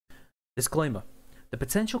Disclaimer: the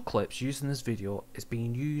potential clips used in this video is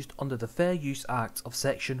being used under the Fair Use Act of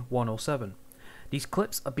Section 107. These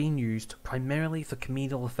clips are being used primarily for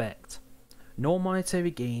comedic effect. No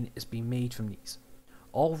monetary gain is being made from these.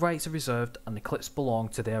 All rights are reserved and the clips belong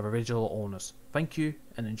to their original owners. Thank you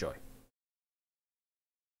and enjoy.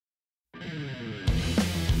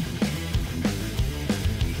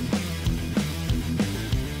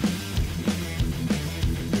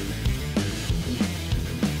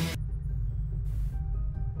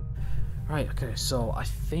 Right, okay, so I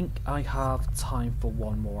think I have time for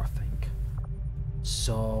one more, I think.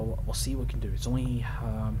 So, we'll see what we can do. It's only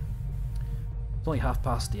half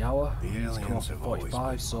past the hour. The It's come aliens off at have always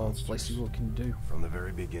 45, been so monsters. let's see what we can do. From the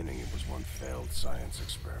very beginning, it was one failed science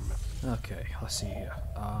experiment. Okay, let's see here.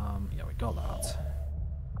 Yeah, we got that.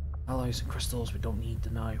 Alloys and crystals, we don't need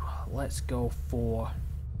to know. Let's go for...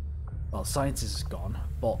 Well, science is gone,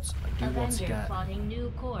 but I do want to get... plotting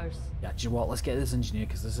new course. Yeah, do you know what? Let's get this engineer,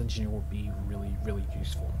 because this engineer will be really, really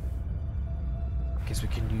useful. Because we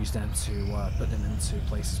can use them to put them into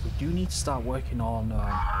places. We do need to start working on...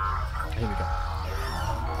 here we go.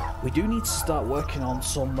 We do need to start working on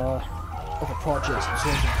some other projects in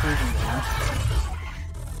terms of improving them.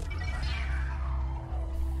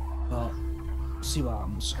 But, see what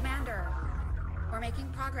happens. Commander, we're making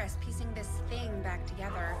progress piecing this thing back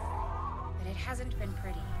together, but it hasn't been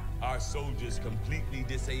pretty. Our soldiers completely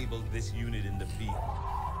disabled this unit in the field.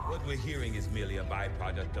 What we're hearing is merely a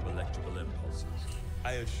byproduct of electrical impulses.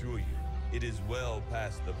 I assure you, it is well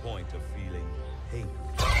past the point of feeling pain.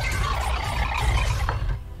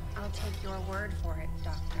 I'll take your word for it,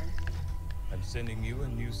 Doctor. I'm sending you a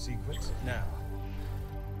new sequence now.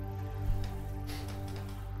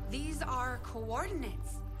 These are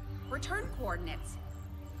coordinates. Return coordinates.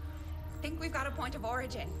 Think we've got a point of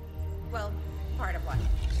origin. Well, part of one.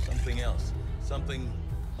 Something else. Something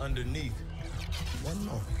underneath. One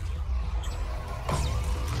moment.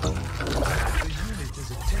 The unit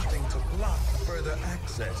is attempting to block further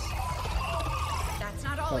access. That's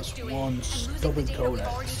not all That's it's doing. one And losing the stubborn data we've codex.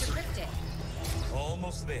 already decrypted.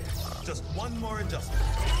 Almost there. Just one more adjustment.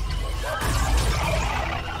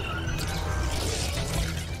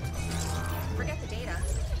 Forget the data.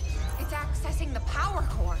 It's accessing the power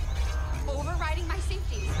core. Overriding my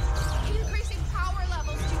safety. Increasing power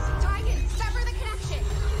levels to tie in, sever the connection.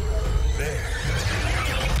 There.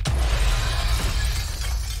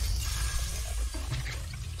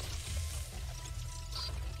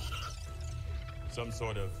 Some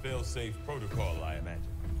sort of fail-safe protocol, I imagine.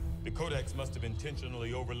 The codex must have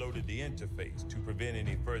intentionally overloaded the interface to prevent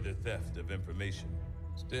any further theft of information.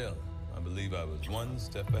 Still, I believe I was one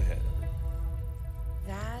step ahead of it.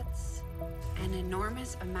 That's an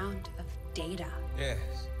enormous amount of data.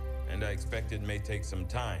 Yes, and I expect it may take some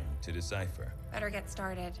time to decipher. Better get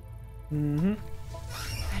started. Mm-hmm.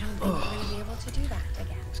 I don't think we're going to be able to do that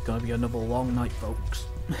again. It's gonna be another long night, folks.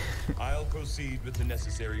 I'll proceed with the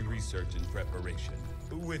necessary research and preparation.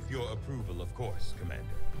 With your approval, of course, Commander.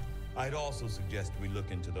 I'd also suggest we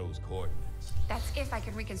look into those coordinates. That's if I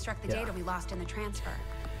can reconstruct the Yeah. data we lost in the transfer.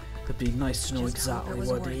 It'd be nice to know Just hope exactly it was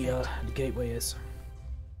where worth the gateway is.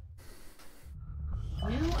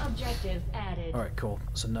 New objective added. Alright, cool.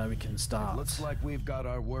 So now we can start. Looks like we've got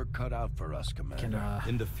our work cut out for us, Commander. Can,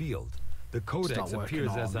 In the field, the codex start working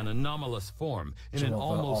appears as on an anomalous form in some an of the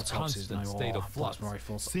almost autopsies constant now, state or of flux, plasma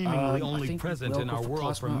rifles. seemingly I only think present we'll in go our for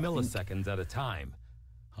world for plasma, I think. milliseconds at a time.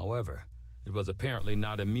 However, it was apparently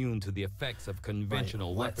not immune to the effects of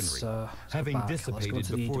conventional Right, let's, weaponry, let's go having back. Let's go dissipated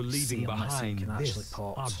to the before ADC leaving unless it behind can actually this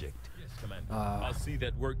port, object. Yes, Commander. I'll see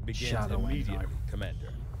that work begins shadowing immediately, now. Commander.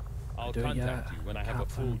 I'll Do it, contact you when I have a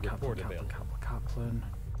full report available. Kaplan,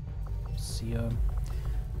 Siam,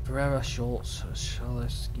 Ferreira, Schultz,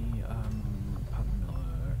 Shaleski, Pat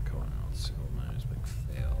Miller, Cohen, Silmers,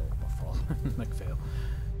 McPhail, McPhail.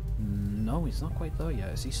 No, he's not quite there yet.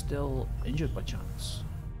 Is he still injured by chance?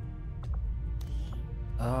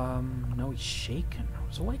 No, he's shaken.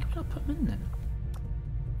 So why can we not put him in then?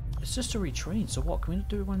 It's just a retrain, so what can we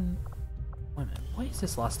do when... Wait a minute, what is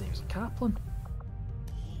this last name? Is it Kaplan?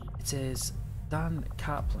 It is Dan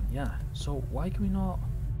Kaplan, yeah. So why can we not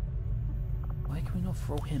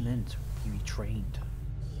throw him in to be retrained?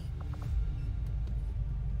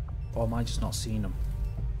 Or am I just not seeing him?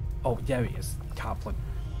 Oh, there he is, Kaplan.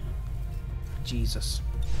 Jesus.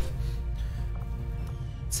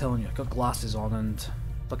 I'm telling you, I got glasses on and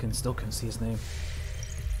fucking still couldn't see his name.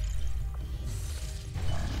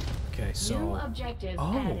 Okay, so... New objective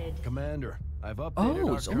Oh. added. Commander, I've updated Oh,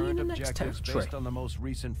 our it's only in current the next objectives territory. based on the most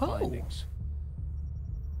recent Oh. findings.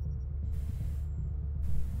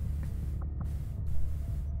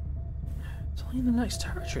 It's claim the next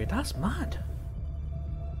territory. That's mad.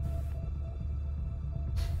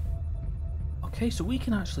 Okay, so we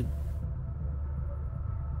can actually...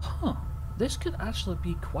 Huh. This could actually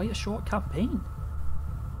be quite a short campaign.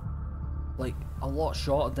 Like, a lot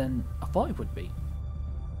shorter than I thought it would be.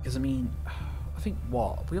 Because, I mean, I think,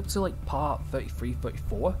 what? Are we up to, like, part 33,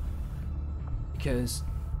 34? Because,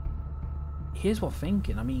 here's what I'm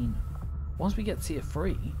thinking. I mean, once we get tier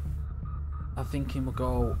 3, I'm thinking we'll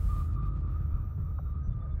go...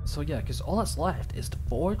 So, yeah, because all that's left is the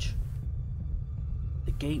Forge,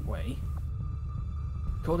 the Gateway,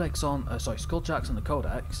 Codex on... Skulljacks on the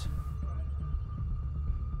Codex,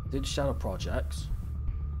 do the Shadow Projects,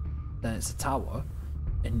 then it's the Tower,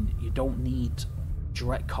 and you don't need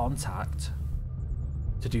direct contact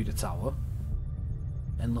to do the Tower,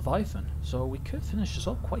 and Leviathan. So we could finish this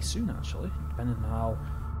up quite soon, actually, depending on how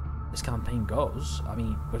this campaign goes. I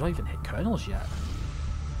mean, we don't even hit Kernels yet.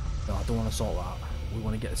 No, I don't want to sort that. We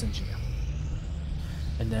want to get this engineer.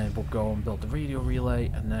 And then we'll go and build the radio relay,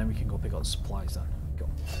 and then we can go pick up the supplies then. Go.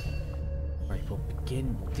 Right, we'll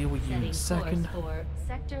begin. We'll deal with you in a second. For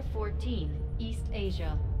Sector 14, East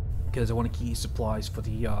Asia. Because I want to keep supplies for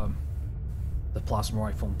the plasma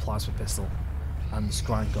rifle and plasma pistol, and the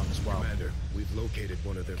scrying gun as well. Commander, we've located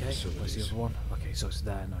one of their Okay, where's the facilities. other one? Okay, so it's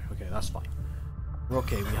there now. Okay, that's fine. We're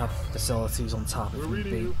okay, we have facilities on tap if need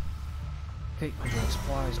be. Okay, we're doing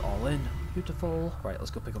supplies all in. Beautiful. Right,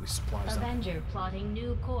 let's go pick up these supplies then. Avenger plotting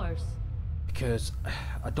new course. Because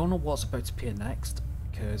I don't know what's about to appear next,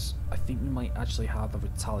 because I think we might actually have a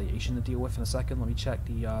retaliation to deal with in a second. Let me check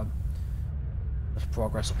the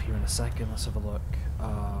progress up here in a second. Let's have a look.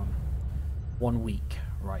 1 week,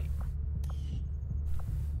 right.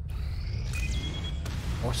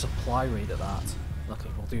 Or supply rate at that. Okay,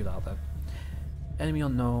 we'll do that then. Enemy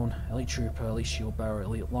unknown, elite trooper, elite shield bearer,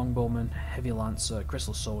 elite longbowman, heavy lancer,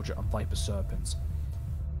 crystal soldier, and viper serpents.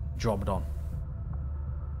 Dromedon.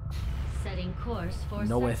 Setting course for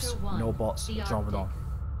No Sector ifs, 1, no bots, the Dromedon. Arctic.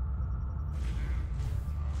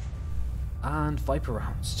 And viper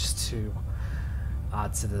rounds, just to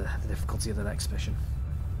add to the difficulty of the next mission.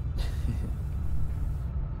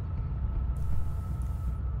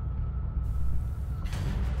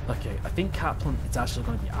 Okay, I think Kaplan is actually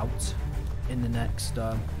going to be out in the next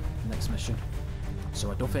mission,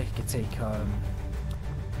 so I don't think I can take the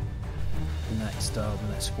next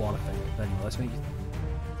squad. I think. But anyway, let's make.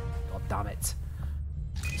 God damn it!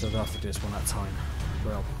 So we'll have to do this one at a time.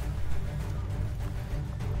 Well,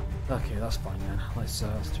 okay, that's fine then. Let's do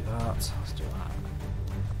that. Let's do that.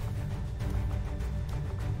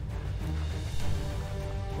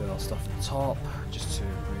 Put our stuff at the top just to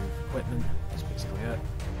remove equipment. That's basically it.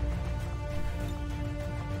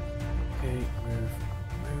 Okay, move,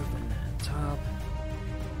 and tab.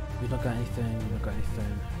 We don't got anything, we don't got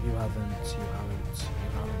anything. You haven't.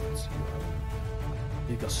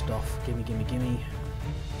 You got stuff. Gimme. You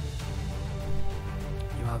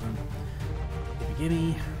haven't.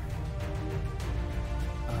 Gimme.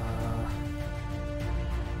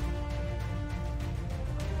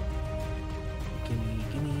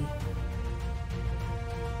 Gimme.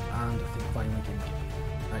 And I think finally gimme.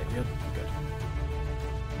 Right, we're good.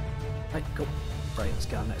 Right, go. Right, let's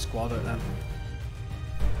get our next squad out then.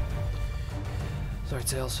 Sorry,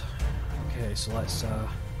 Tails. Okay, so let's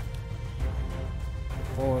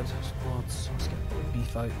forward squads. Let's get Bully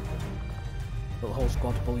Beef out. Got the whole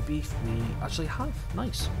squad of Bully Beef. We actually have.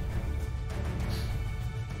 Nice.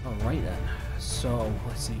 Alright then. So,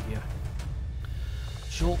 let's see here.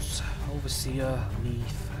 Schultz, Overseer,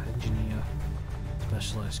 Leaf, Engineer,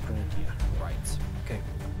 Specialist, Grenadier. Right. Okay.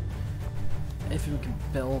 Anything we can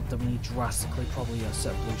build that we need drastically, probably a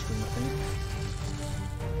set blue string, I think.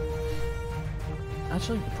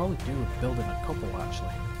 Actually, we could probably do with building a couple,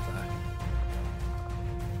 actually.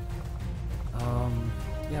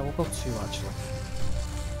 Yeah, we'll build 2, actually.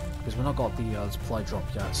 Because we've not got the supply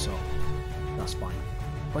drop yet, so that's fine.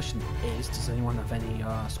 Question is, does anyone have any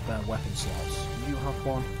spare weapon slots? You have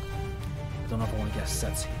one. I don't know if I want to get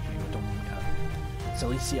sets here. I don't yet. So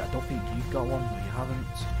Alicia, I don't think you've got one. No, you haven't.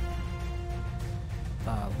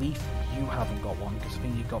 Leaf, you haven't got one because I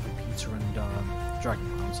think you got repeater and dragon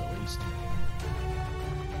rounds at least.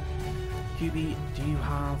 QB, do you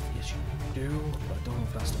have? Yes, you do, but I don't know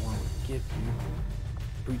if that's the one I would give you.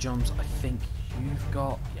 Boot jumps, I think you've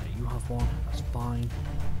got. Yeah, you have one. That's fine.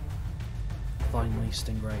 Finally,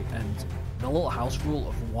 Stingray, and the little house rule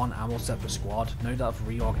of 1 ammo set per squad. Now that I've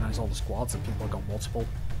reorganized all the squads and people have got multiple,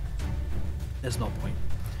 there's no point.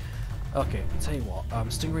 Okay, I'll tell you what,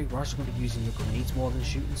 Stingray, we're actually going to be using your grenades more than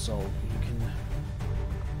shooting, so you can,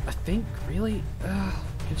 I think, really, you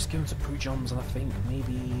can just give them to Poo Jums, and I think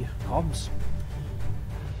maybe comms.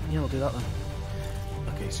 Yeah, we'll do that then.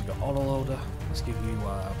 Okay, so you've got autoloader. Let's give you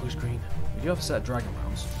blue screen. We do have a set of dragon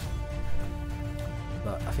rounds,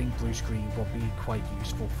 but I think blue screen will be quite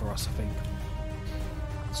useful for us, I think.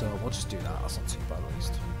 So we'll just do that. That's not too bad at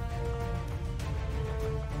least.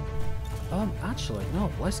 Actually, no.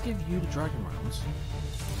 Let's give you the dragon rounds.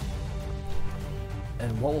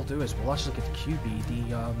 And what we'll do is we'll actually give QB the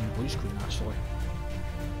blue screen actually,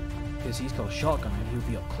 because he's got a shotgun and he'll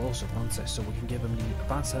be up closer, won't he? So we can give him the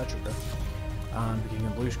advanced air trigger, and we can give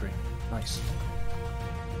him blue screen. Nice.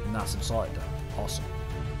 And that's him sorted then. Awesome.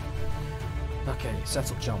 Okay,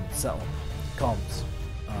 settle jump, settle. Comms.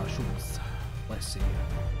 Shoots. Let's see.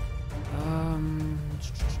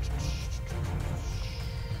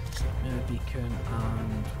 Beacon,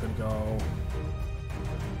 and we're gonna go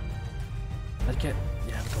medkit.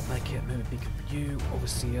 Yeah, we've got medkit, movement beacon for you,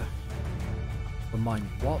 overseer. Remind me,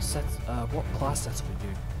 what class setup are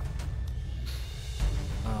you?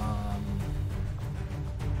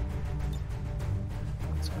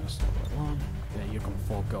 So let's look at one. Yeah, you're going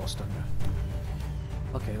for ghost, aren't you?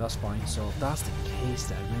 Okay, that's fine. So if that's the case,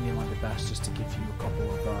 then maybe it might be best just to give you a couple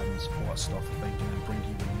of support stuff, I think, and then bring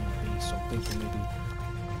you when need be. So I'm thinking maybe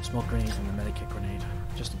smoke grenade and a medikit grenade,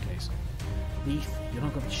 just in case. Leaf, you're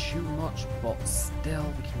not going to be shooting much, but still,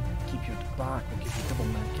 we can keep you at the back. We'll give you double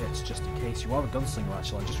medkits just in case. You are a gunslinger,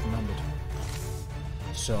 actually, I just remembered.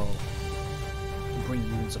 So, we can bring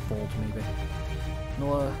you into fold, maybe.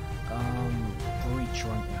 Another, breach,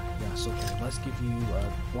 right? Yes, okay, let's give you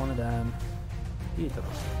one of them. Yeah, the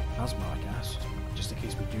asthma, I guess. Just in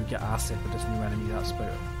case we do get acid with this new enemy that's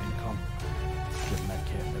about income. Give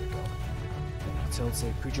medkit, there we go.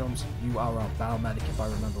 Utility, pre-jumps, you are our battle medic if I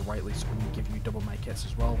remember rightly, so we can give you double medkits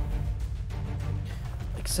as well.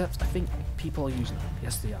 Except, I think people are using them.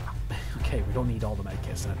 Yes, they are. Okay, we don't need all the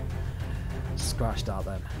medkits then. Scratch that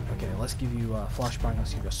then. Okay, let's give you a flashbang,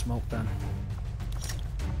 let's give you a smoke then.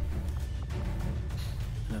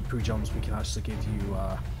 And then pre-jumps, we can actually give you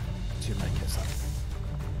 2 medkits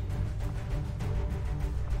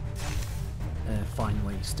then. And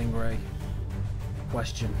finally, Stingray.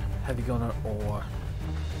 Question, heavy gunner or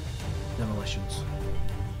demolitions?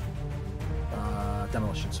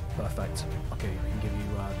 Demolitions, perfect. Okay, we can give you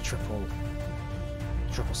triple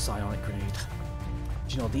psionic grenade.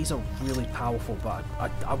 Do you know, these are really powerful, but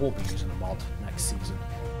I won't be using a mod next season.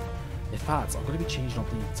 In fact, I'm going to be changing up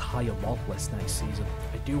the entire mod list next season.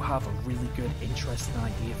 I do have a really good, interesting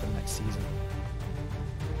idea for next season.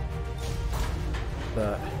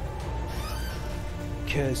 But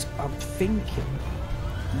because I'm thinking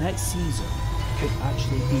next season could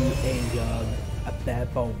actually be a bare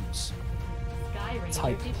bones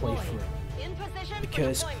type playthrough,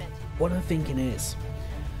 because what I'm thinking is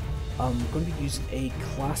I'm going to be using a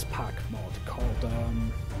class pack mod called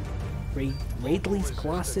Raidley's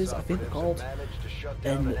classes, I think they're called.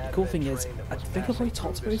 And the cool thing is, I think I've already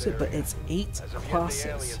talked about it, but it's 8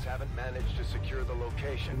 classes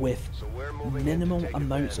with minimum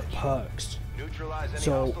amounts of perks.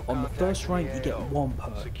 So on the first rank you get 1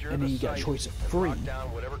 perk, and then you get a choice of 3, and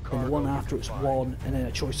the one after it's 1, and then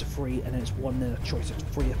a choice of 3, and then it's 1, and then a choice of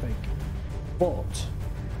 3, I think. But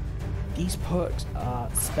these perks are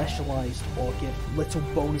specialised or give little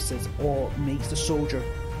bonuses or makes the soldier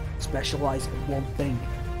specialise in one thing.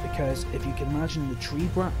 Because if you can imagine the tree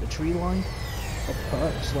line of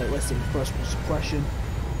perks, like let's say the first one suppression,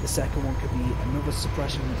 the second one could be another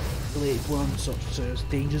suppression related one such as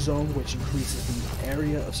danger zone, which increases the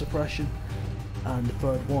area of suppression, and the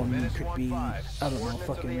third one could be, I don't know,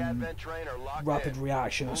 fucking rapid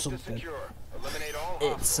reaction or something.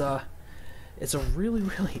 It's a really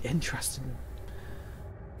interesting,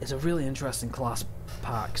 it's a really interesting class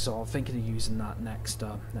pack, so I'm thinking of using that next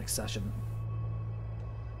session.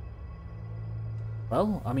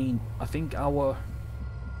 Well, I mean, I think our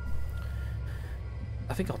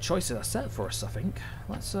choices are set for us, I think.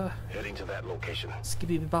 Let's heading to that location.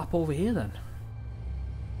 skibby bap over here then.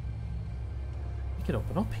 We could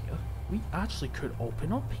open up here. We actually could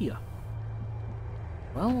open up here.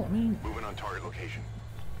 Well, I mean, Moving on target location.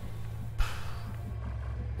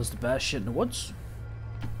 there's the bear shit in the woods.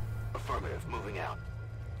 Affirmative, moving out.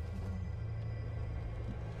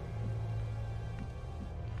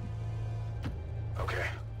 Okay.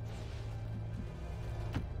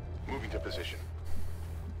 Moving to position.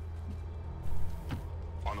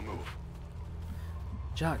 On the move.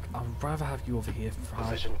 Jack, I'd rather have you over here for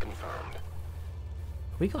Position confirmed.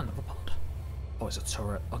 We got another pod. Oh, it's a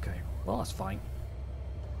turret. Okay, well that's fine.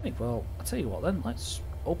 Hey, well, I'll tell you what then, let's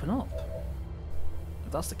open up.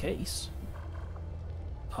 If that's the case.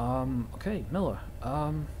 Okay, Miller.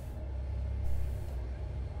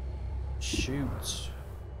 Shoot.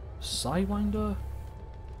 Sidewinder?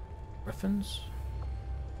 Griffins?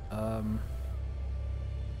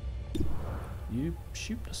 You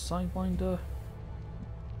shoot the Sidewinder.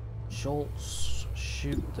 Schultz,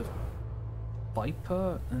 shoot the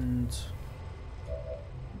Viper, and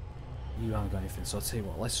you haven't got anything, so I'll tell you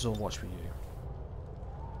what, let's just all watch with you.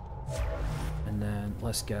 And then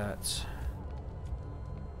let's get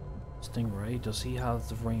Stingray. Does he have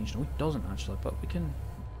the range? No, he doesn't actually, but we can...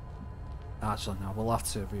 Actually, no, we'll have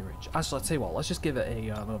to rearrange. Actually, I'll tell you what, let's just give it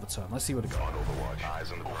another turn. Let's see what it goes.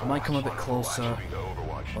 It might come a bit closer,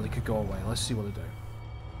 or they could go away. Let's see what they do.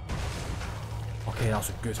 Okay, that's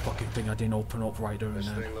a good fucking thing I didn't open up right during This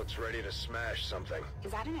then. thing looks ready to smash something.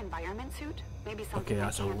 Is that an environment suit? Maybe something Okay,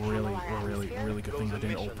 that's a that can't handle really, our really, atmosphere? really good thing I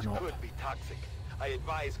didn't open up. Could be toxic. I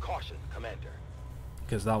advise caution, Commander.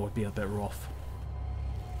 Because that would be a bit rough.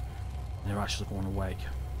 They're actually going away.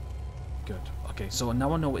 Good. Okay, so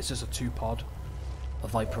now I know it's just a two-pod, a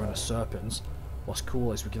Viper and a Serpent. What's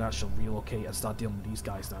cool is we can actually relocate and start dealing with these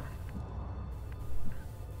guys now.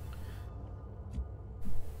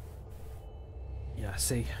 Yeah,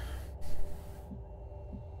 see.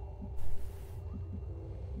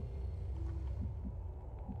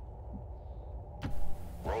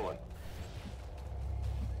 Rolling.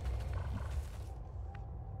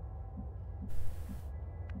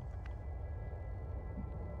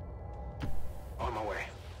 On my way.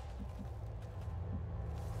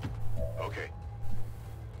 Okay.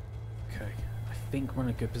 Okay, I think we're in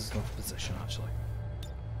a good position actually.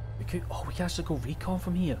 We could, oh, we can actually go recon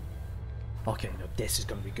from here. Okay, no, this is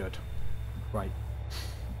gonna be good. Right.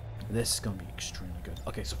 This is gonna be extremely good.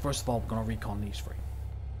 Okay, so first of all, we're gonna recon these three.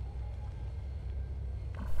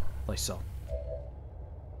 Like so.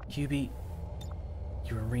 QB,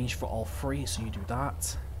 you're in range for all three, so you do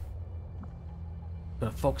that.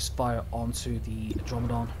 Gonna focus fire onto the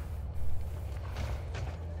Andromedon.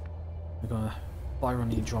 We're gonna fire on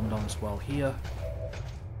the Andromedon as well here.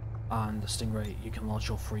 And the Stingray, you can launch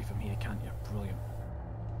all three from here, can't you? Brilliant.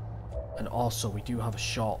 And also, we do have a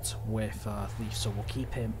shot with Leaf, so we'll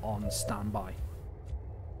keep him on standby.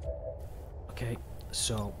 Okay,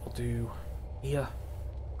 so we'll do here.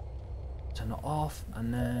 Turn it off,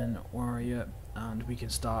 and then where are you? And we can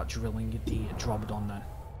start drilling the Andromedon then.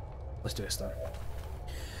 Let's do this then.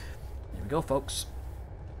 Here we go, folks.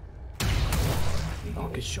 Oh,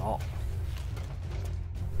 good shot.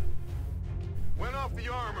 Went off the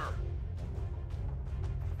armor.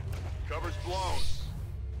 Cover's blown.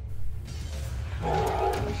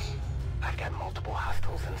 I've got multiple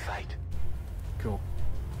hostiles in sight. Cool.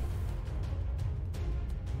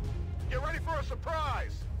 Get ready for a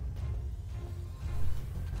surprise.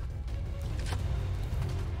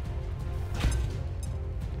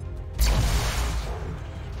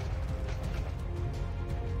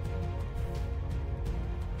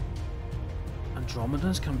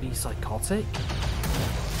 Andromedons can be psychotic?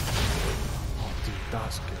 Oh, dude,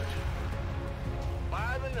 that's good.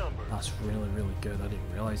 By the numbers. That's really, really good. I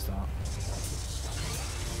didn't realize that.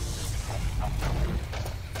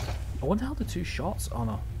 I wonder how the two shots. Oh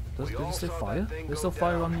no. Does it still fire? There's still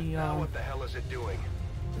fire on the. Now what the hell is it doing?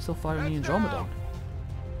 There's still fire on the Heads Andromedon. down.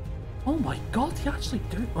 Oh my god, he actually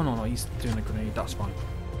do. Oh no, no, he's doing a grenade. That's fine.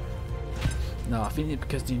 No, I think it's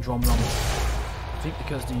because the Andromedon. I think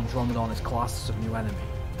because the Andromedon is classed as a new enemy,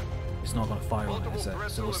 it's not going to fire on it, is it?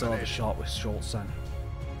 So we'll still have a shot with Schultz then.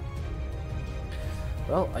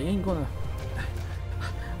 Well, I ain't gonna.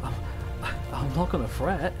 I'm not gonna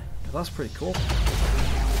fret, because that's pretty cool.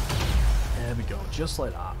 There we go, just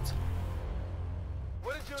like that.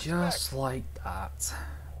 What did you Just expect? like that.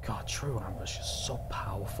 God, True Ambush is so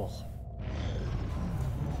powerful.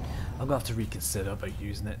 I'm gonna have to reconsider about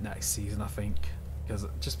using it next season, I think.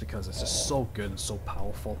 Just because it's just so good and so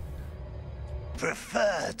powerful.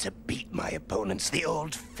 Prefer to beat my opponents the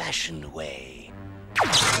old-fashioned way.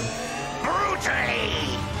 Brutally!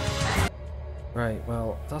 Right,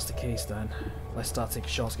 well, if that's the case then, let's start taking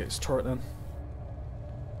shots against this turret then.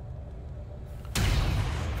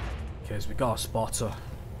 Okay, so we got a spotter,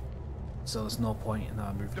 so there's no point in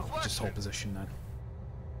moving up, just hold position then.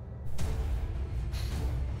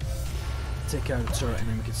 Take out the turret and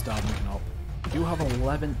then we can start moving up. We do have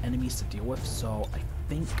 11 enemies to deal with, so I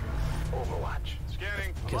think, Overwatch.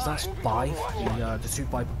 Scanning. because that's 5, the 2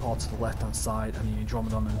 Viper pods to the left hand side and the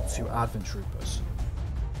Andromedon and 2 Advent Troopers.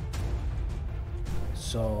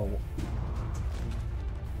 So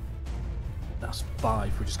that's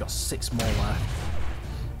 5, we just got 6 more left.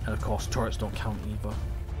 And of course turrets don't count either.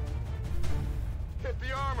 Hit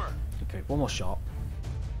the armor. Okay, one more shot.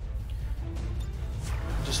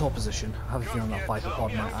 Just hold position. I have a feeling that Viper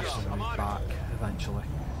pod might actually move back eventually.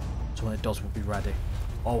 So when it does, we'll be ready.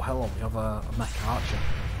 Oh, hello, we have a mech archer.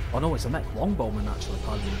 Oh no, it's a mech longbowman actually,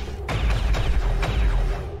 pardon me.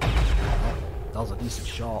 Oh, that was a decent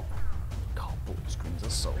shot. God, blue screens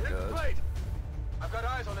are so good. I've got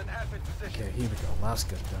eyes on an admin position. Okay, here we go, that's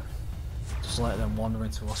good then. Just let them wander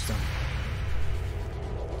into us then.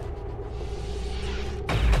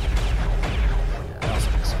 Yeah, that was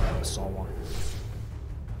a nice one, I saw one.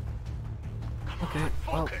 Okay,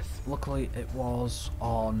 well, luckily it was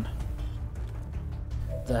on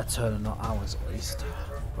their turn and not ours at least.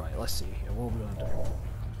 Right, let's see here, what are we gonna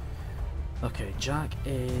do? Okay, Jack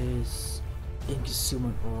is in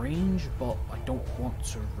concealment range, but I don't want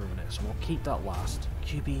to ruin it, so we'll keep that last.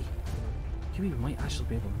 QB might actually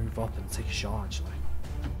be able to move up and take a shot actually.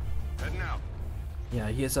 Heading out. Yeah,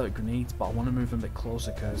 he is out of grenades, but I want to move him a bit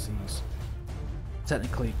closer because he's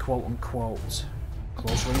technically quote unquote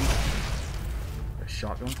close range. A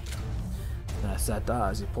shotgun. And I said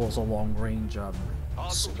that as he pulls a long range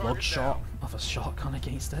slug shot of a shotgun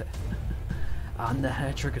against it. And the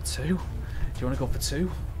hair trigger too. Do you want to go for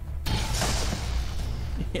 2?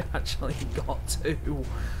 He actually got 2.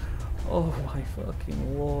 Oh my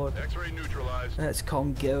fucking lord. X-ray neutralized.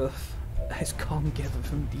 XCOM Gareth. XCOM Gareth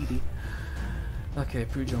from DD. Okay,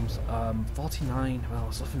 Poo jumps. 49. Well,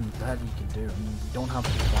 there's nothing bad you can do. I mean, we don't have the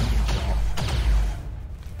blinding shot.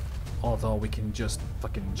 Although we can just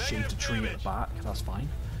fucking shave the tree at the back. That's fine.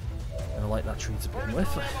 I like that tree to begin with.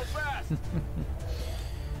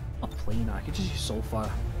 I'm playing that. I could just use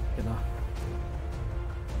Soulfire, you know.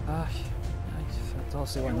 I don't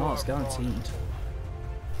see why not. It's guaranteed.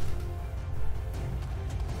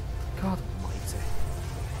 God almighty.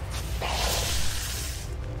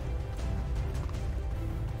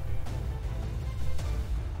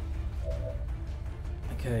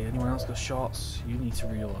 Okay, anyone else got shots? You need to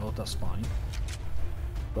reload, that's fine.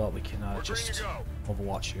 But we can just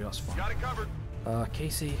overwatch you, that's fine. Got it covered.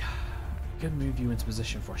 Casey, I could move you into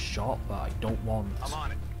position for a shot, but I don't want... I'm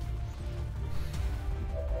on it.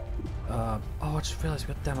 Oh, I just realised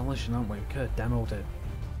we got demolition, haven't we? We could have demoed it.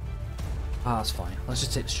 Ah, that's fine. Let's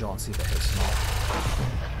just take the shot and see if it hits or not.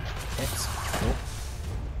 Hits. Oh.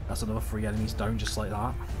 That's another 3 enemies down just like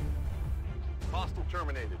that. Hostile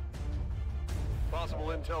terminated. Possible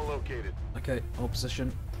intel located. Okay, hold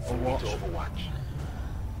position. Overwatch. Overwatch.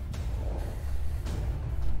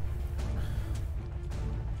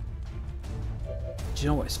 Do you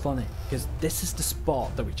know what? It's funny because this is the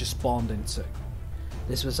spot that we just spawned into.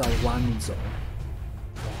 This was our landing zone.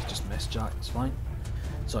 Just missed, Jack. It's fine.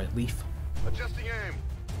 Sorry, Leaf. Adjusting aim.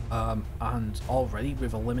 And already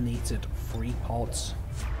we've eliminated 3 pods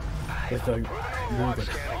without moving.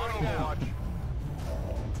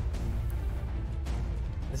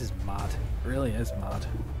 This is mad. It really is mad.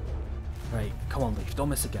 Right, come on, Leaf. Don't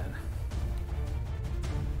miss again.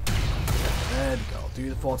 There we go. Do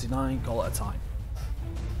the 49. Call it a time.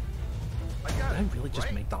 Did I really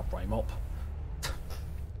just make that rhyme up?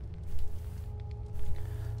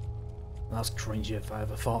 That's cringy if I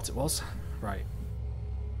ever thought it was. Right.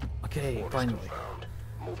 Okay, finally.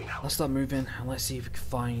 Let's start moving and let's see if we can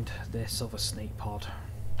find this other snake pod.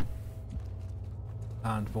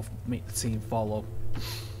 And we'll make the team follow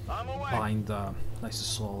behind nice and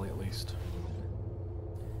slowly at least.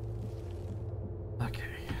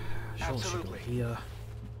 Okay. Sure, should go here.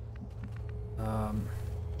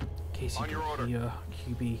 Casey go here.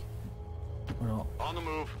 QB. Or not. On the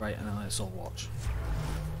move. Right, and then let's all watch.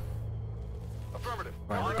 Affirmative.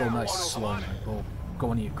 Right, we'll go nice and slow now. We'll go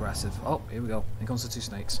on the aggressive. Oh, here we go. Here comes the 2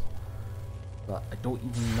 snakes. But I don't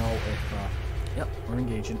even know if... yep, we're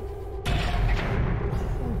engaging.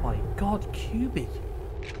 Oh my god, QB!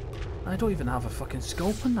 I don't even have a fucking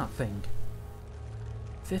scope on that thing.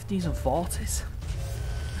 50s and 40s?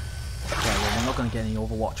 Okay, well, we're not going to get any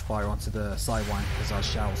Overwatch fire onto the sideline because I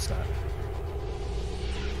shall step.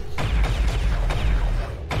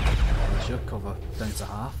 I should cover down to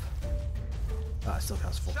half. Ah, it still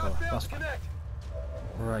has full cover. That's fine.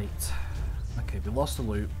 Right. Okay, we lost the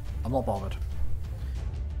loot. I'm not bothered.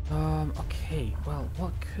 Okay, well,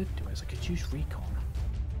 what I could do is I could use recon.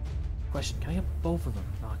 Question, can I get both of them?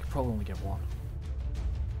 No, I could probably only get one.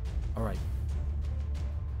 Alright.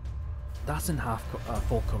 That's in half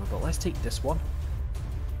full cover, but let's take this one.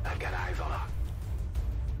 I've got eyes on her.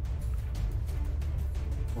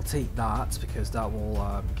 We'll take that because that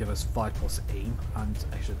will give us 5+ aim and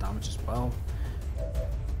extra damage as well.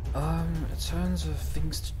 In terms of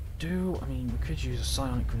things to do, I mean, we could use a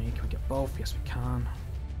silent grenade. Can we get both? Yes, we can.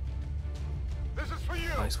 This is for you.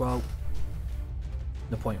 Might as well.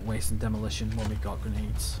 No point in wasting demolition when we've got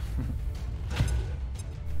grenades.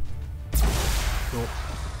 Cool.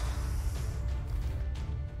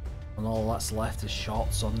 And all that's left is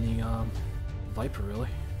shots on the Viper, really.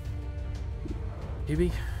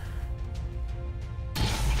 PB.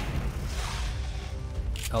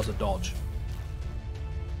 That was a dodge.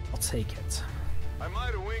 I'll take it. I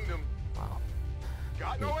might have winged him. Wow.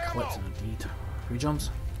 Got He no clipped ammo. him indeed. 3 jumps.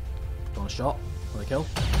 Got a shot. Will he kill?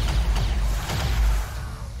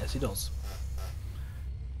 Yes, he does.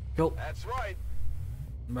 Cool. That's right.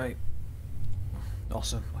 Right.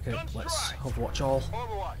 Awesome. Okay, Gun let's strike. Overwatch all.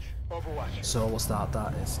 Overwatch. So what's that?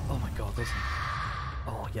 That is. Oh my god, listen.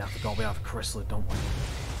 Oh yeah, I forgot we have a chrysalid, don't we?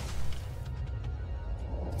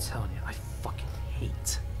 I'm telling you, I fucking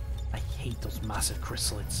hate. I hate those massive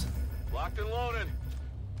chrysalids. Locked and loaded.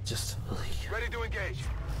 Just. Ready to engage.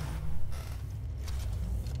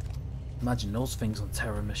 Imagine those things on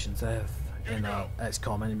terror missions there in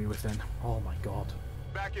XCOM Enemy Within. Oh my god.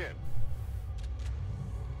 Back in.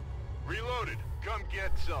 Reloaded. Come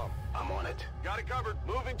get some. I'm on it. Got it covered.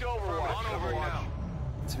 Moving to Overwatch. On over now.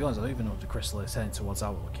 To be honest, I don't even know if the chrysalid is heading towards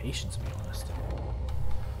our location, to be honest.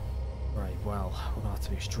 Right, well, we're gonna have to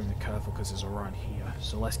be extremely careful because it's around here.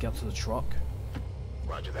 So let's get up to the truck.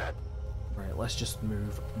 Roger that. Right, let's just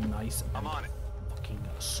move nice and I'm on it. fucking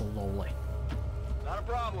slowly. Not a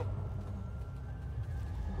problem.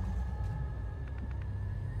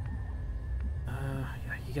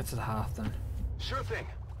 Yeah, you get to the half then. Sure thing.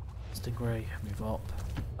 Stingray, move up.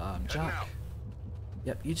 Heading Jack. out.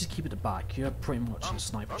 Yep, you just keep it at the back. You're pretty much in the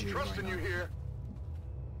sniper I'm duty right trusting now. you here.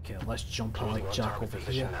 Okay, let's jump Close like on Jack target over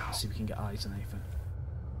position here. now. See if we can get eyes on anything.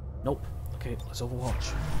 Nope. Okay, let's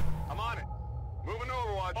overwatch. I'm on it. Moving to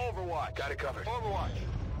Overwatch. Overwatch. Got it covered. Overwatch.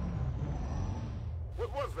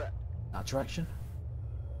 What was that? That direction.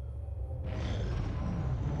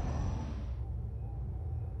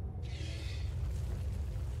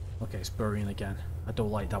 Okay, it's burying again. I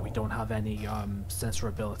don't like that we don't have any sensor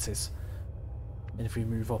abilities. And if we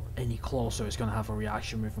move up any closer, it's going to have a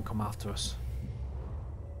reaction move and come after us.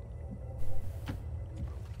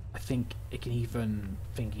 I think it can even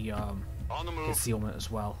thingy On the move. concealment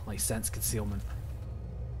as well, like sense concealment.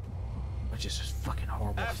 Which is just fucking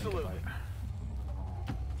horrible to think Absolutely.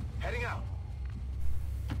 about. Heading out.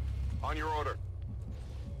 On your order.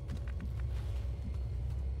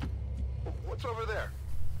 What's over there?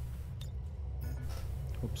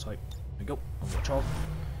 Oops, sorry. There we go. Watch all.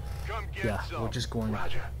 Come get Yeah, some. we're just going.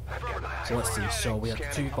 Roger. I've got my eyes. So let's see. So we have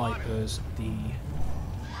Scanning. 2 Vipers. The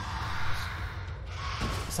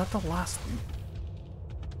is that the last?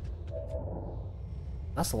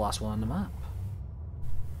 That's the last one on the map.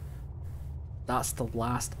 That's the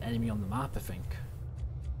last enemy on the map, I think.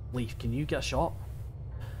 Leaf, can you get a shot?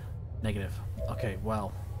 Negative. Okay,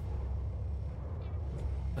 well.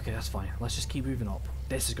 Okay, that's fine. Let's just keep moving up.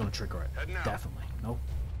 This is gonna trigger it. Heading out. Definitely. No?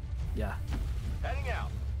 Yeah. Heading out.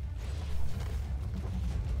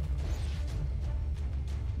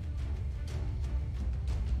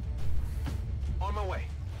 On my way.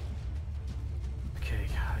 Okay,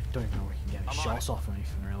 I don't even know if we can get any I'm on shots it. off or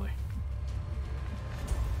anything, really.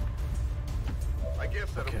 I guess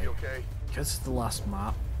that'll be okay. Because it's the last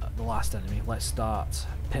map, the last enemy, let's start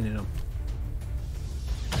pinning them.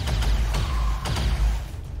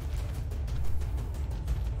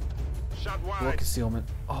 Shot War wide. concealment.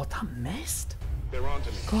 Oh, that missed? They're on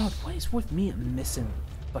to me. God, what is with me and missing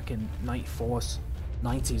fucking 94s,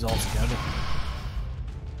 90s altogether?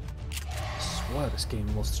 I swear this game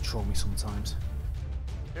loves to troll me sometimes.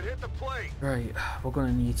 It hit the plate. Right, we're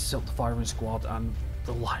gonna need to set up the firing squad and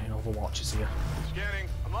the Lion Overwatches here. Scanning.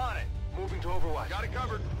 I'm on it. Moving to Overwatch. Got it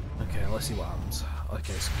covered. Okay, let's see what happens.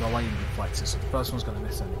 Okay, so the lightning reflexes, so the first one's gonna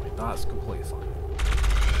miss anyway. That's completely fine.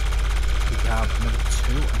 We have number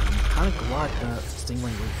 2, and I'm kind of glad that Stingray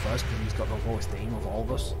went first because he's got the lowest aim of all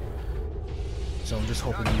of us. So I'm just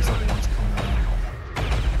hoping these other ones come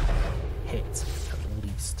hit at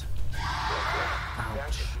least. Ouch.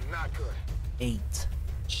 That's not good. 8.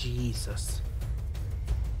 Jesus.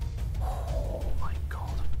 Oh my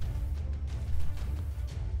god.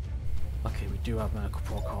 Okay, we do have medical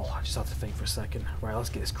protocol. I just have to think for a second. Right, let's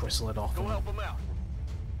get this chrysalid off. Go help him out.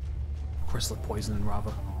 Chrysalid poisoning,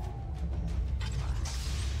 rather.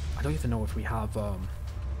 I don't even know if we have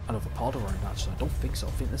another pod around, actually. I don't think so.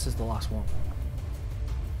 I think this is the last one.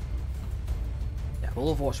 Yeah,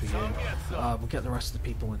 we'll overwatch with you. We'll get the rest of the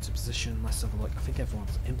people into position. Let's have a look. I think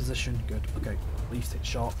everyone's in position. Good. Okay, Leaf take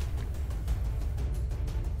shot.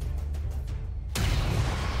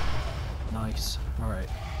 Nice. Alright.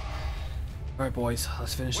 Alright, boys.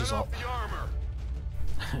 Let's finish this Went up. off the armor.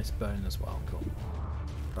 It's burning as well. Cool.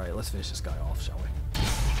 Right, let's finish this guy off, shall we?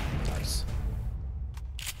 Nice.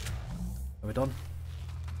 Are we done?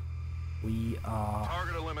 We are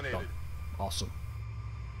Target eliminated. done. Awesome.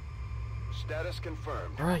 Status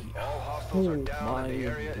confirmed. Right. All hostiles are Oh down and the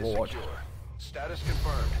area is lord. secure. Status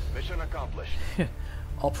confirmed. Mission accomplished.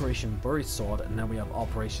 Operation Buried Sword, and now we have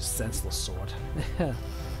Operation Senseless Sword.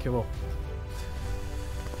 Cool.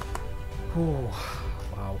 Oh,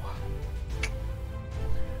 wow.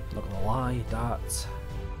 Not gonna lie, that...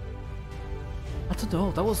 I don't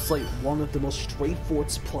know, that was like one of the most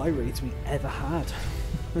straightforward supply raids we ever had.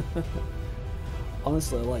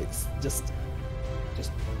 Honestly, like, just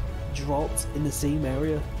dropped in the same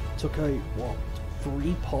area, took out, what,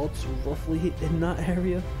 3 pods roughly in that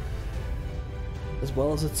area, as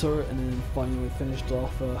well as a turret, and then finally finished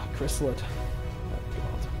off Chrysalid. Oh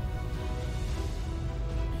god.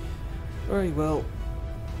 Alright, well,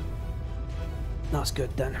 that's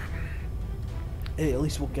good then. Hey, at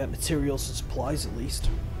least we'll get materials and supplies at least.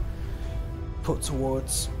 Put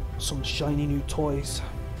towards some shiny new toys,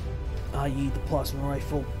 i.e. the plasma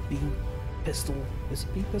rifle, beam pistol, is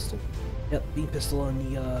it beam pistol? Yep, beam pistol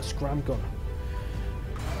and the scram gun,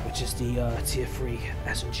 which is the tier 3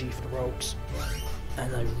 SMG for the rogues.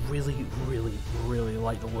 And I really, really, really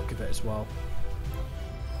like the look of it as well.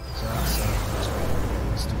 So that's very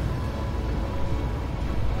nice.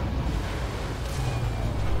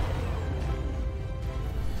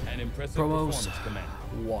 Impressive Promos. performance,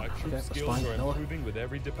 Commander. 1. Our Okay, troop that's skills fine. are Miller. improving with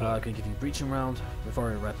every I'm deployment. going to give you breaching round. We've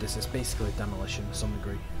already read this. It's basically demolition to some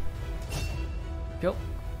degree. Cool.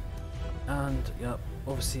 And, yeah,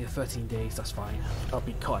 obviously 13 days, that's fine. That'll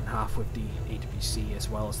be cut in half with the AWC as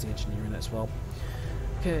well as the engineering as well.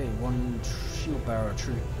 Okay, 1 shield bearer,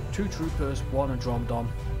 2 troopers, 1 Andromedon.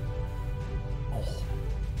 Oh,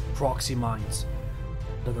 proxy mines.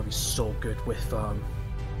 They're going to be so good with,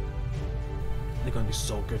 they're going to be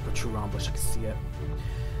so good with True Ambush, I can see it.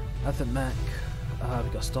 Elephant Mech,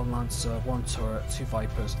 we've got Stun Lancer, 1 turret, 2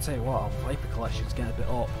 Vipers. I'll tell you what, our Viper collection's getting a bit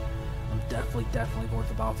up. I'm definitely going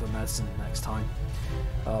for Battle of Medicine next time.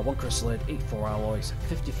 1 Chrysalid, 84 alloys,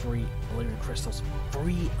 53 Illyrian crystals,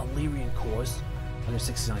 3 Illyrian cores, and there's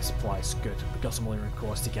 69 supplies. Good, we got some Illyrian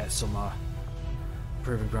cores to get some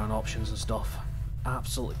proving ground options and stuff.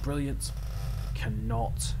 Absolutely brilliant.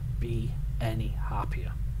 Cannot be any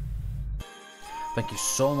happier. Thank you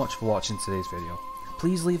so much for watching today's video.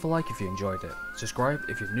 Please leave a like if you enjoyed it, subscribe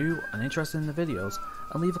if you're new and interested in the videos,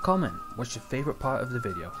 and leave a comment. What's your favourite part of the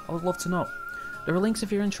video? I would love to know. There are links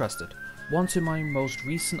if you're interested. One to my most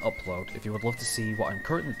recent upload if you would love to see what I'm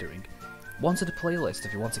currently doing, one to the playlist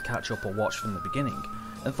if you want to catch up or watch from the beginning,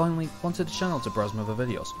 and finally one to the channel to browse my other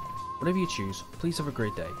videos. Whatever you choose, please have a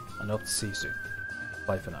great day, and I hope to see you soon.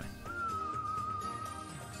 Bye for now.